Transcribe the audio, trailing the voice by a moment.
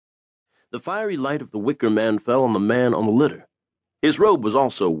The fiery light of the wicker man fell on the man on the litter. His robe was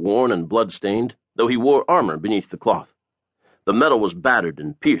also worn and blood-stained, though he wore armor beneath the cloth. The metal was battered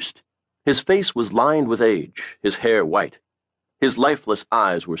and pierced. His face was lined with age, his hair white. His lifeless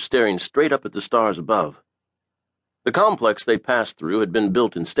eyes were staring straight up at the stars above. The complex they passed through had been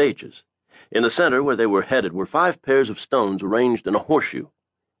built in stages. In the center where they were headed were 5 pairs of stones arranged in a horseshoe.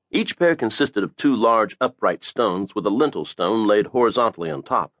 Each pair consisted of 2 large upright stones with a lintel stone laid horizontally on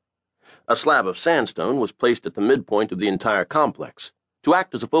top. A slab of sandstone was placed at the midpoint of the entire complex, to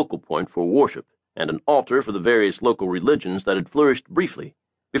act as a focal point for worship and an altar for the various local religions that had flourished briefly,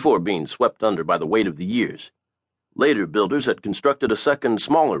 before being swept under by the weight of the years. Later builders had constructed a second,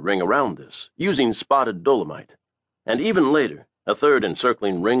 smaller ring around this, using spotted dolomite. And even later, a third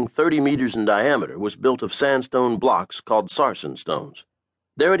encircling ring 30 meters in diameter was built of sandstone blocks called sarsen stones.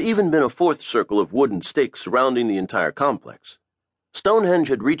 There had even been a 4th circle of wooden stakes surrounding the entire complex. Stonehenge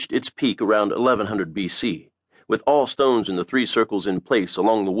had reached its peak around 1100 BC, with all stones in the 3 circles in place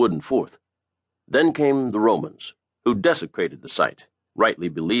along the wooden 4th. Then came the Romans, who desecrated the site, rightly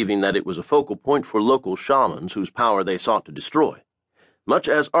believing that it was a focal point for local shamans whose power they sought to destroy, much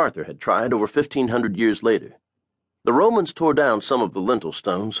as Arthur had tried over 1,500 years later. The Romans tore down some of the lintel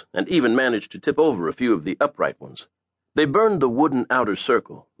stones and even managed to tip over a few of the upright ones. They burned the wooden outer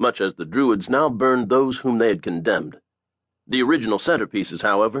circle, much as the Druids now burned those whom they had condemned. The original centerpieces,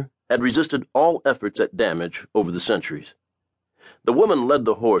 however, had resisted all efforts at damage over the centuries. The woman led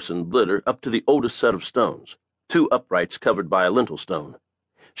the horse and litter up to the oldest set of stones, 2 uprights covered by a lintel stone.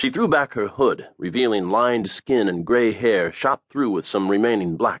 She threw back her hood, revealing lined skin and gray hair shot through with some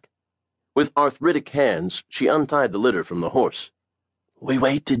remaining black. With arthritic hands, she untied the litter from the horse. "We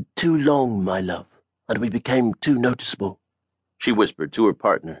waited too long, my love, and we became too noticeable," she whispered to her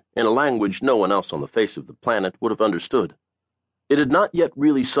partner, in a language no one else on the face of the planet would have understood. It had not yet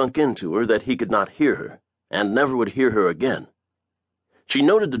really sunk into her that he could not hear her, and never would hear her again. She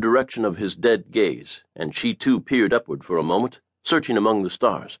noted the direction of his dead gaze, and she too peered upward for a moment, searching among the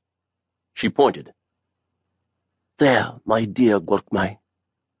stars. She pointed. "There, my dear Gwalchmai."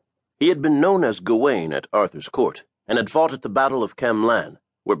 He had been known as Gawain at Arthur's court, and had fought at the Battle of Camlan,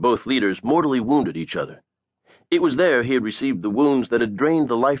 where both leaders mortally wounded each other. It was there he had received the wounds that had drained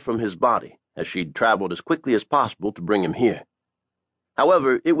the life from his body, as she'd traveled as quickly as possible to bring him here.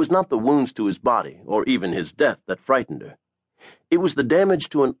 However, it was not the wounds to his body, or even his death, that frightened her. It was the damage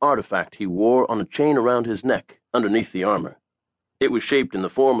to an artifact he wore on a chain around his neck, underneath the armor. It was shaped in the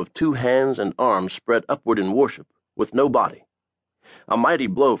form of 2 hands and arms spread upward in worship, with no body. A mighty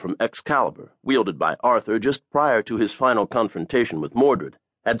blow from Excalibur, wielded by Arthur just prior to his final confrontation with Mordred,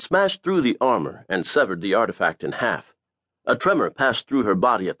 had smashed through the armor and severed the artifact in half. A tremor passed through her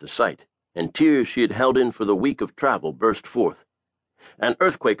body at the sight, and tears she had held in for the week of travel burst forth. An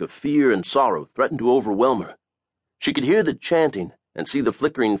earthquake of fear and sorrow threatened to overwhelm her. She could hear the chanting and see the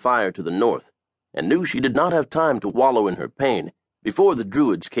flickering fire to the north, and knew she did not have time to wallow in her pain before the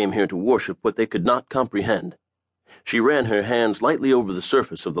Druids came here to worship what they could not comprehend. She ran her hands lightly over the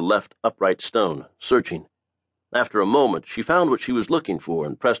surface of the left upright stone, searching. After a moment, she found what she was looking for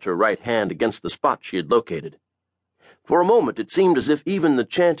and pressed her right hand against the spot she had located. For a moment, it seemed as if even the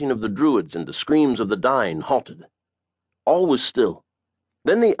chanting of the Druids and the screams of the dying halted. All was still.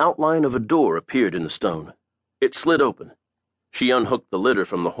 Then the outline of a door appeared in the stone. It slid open. She unhooked the litter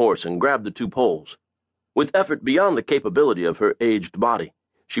from the horse and grabbed the 2 poles. With effort beyond the capability of her aged body,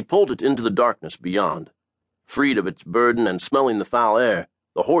 she pulled it into the darkness beyond. Freed of its burden and smelling the foul air,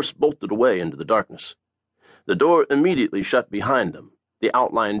 the horse bolted away into the darkness. The door immediately shut behind them, the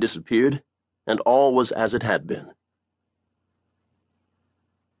outline disappeared, and all was as it had been.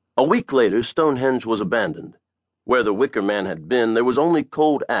 A week later, Stonehenge was abandoned. Where the wicker man had been, there was only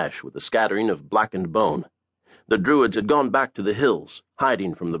cold ash with a scattering of blackened bone. The Druids had gone back to the hills,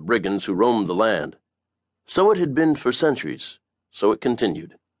 hiding from the brigands who roamed the land. So it had been for centuries, so it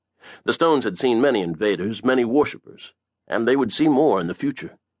continued. The stones had seen many invaders, many worshippers, and they would see more in the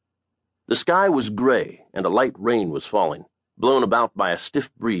future. The sky was gray, and a light rain was falling, blown about by a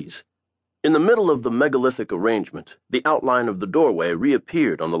stiff breeze. In the middle of the megalithic arrangement, the outline of the doorway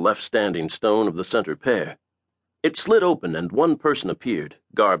reappeared on the left-standing stone of the center pair. It slid open, and one person appeared,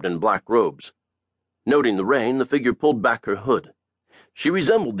 garbed in black robes. Noting the rain, the figure pulled back her hood. She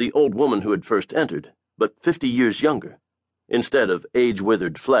resembled the old woman who had first entered, but 50 years younger. Instead of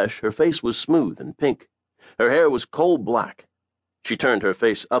age-withered flesh, her face was smooth and pink. Her hair was coal black. She turned her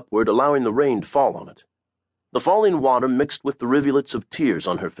face upward, allowing the rain to fall on it. The falling water mixed with the rivulets of tears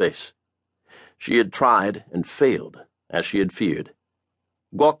on her face. She had tried and failed, as she had feared.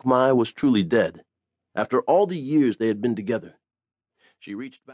 Gwalchmai was truly dead, after all the years they had been together. She reached back.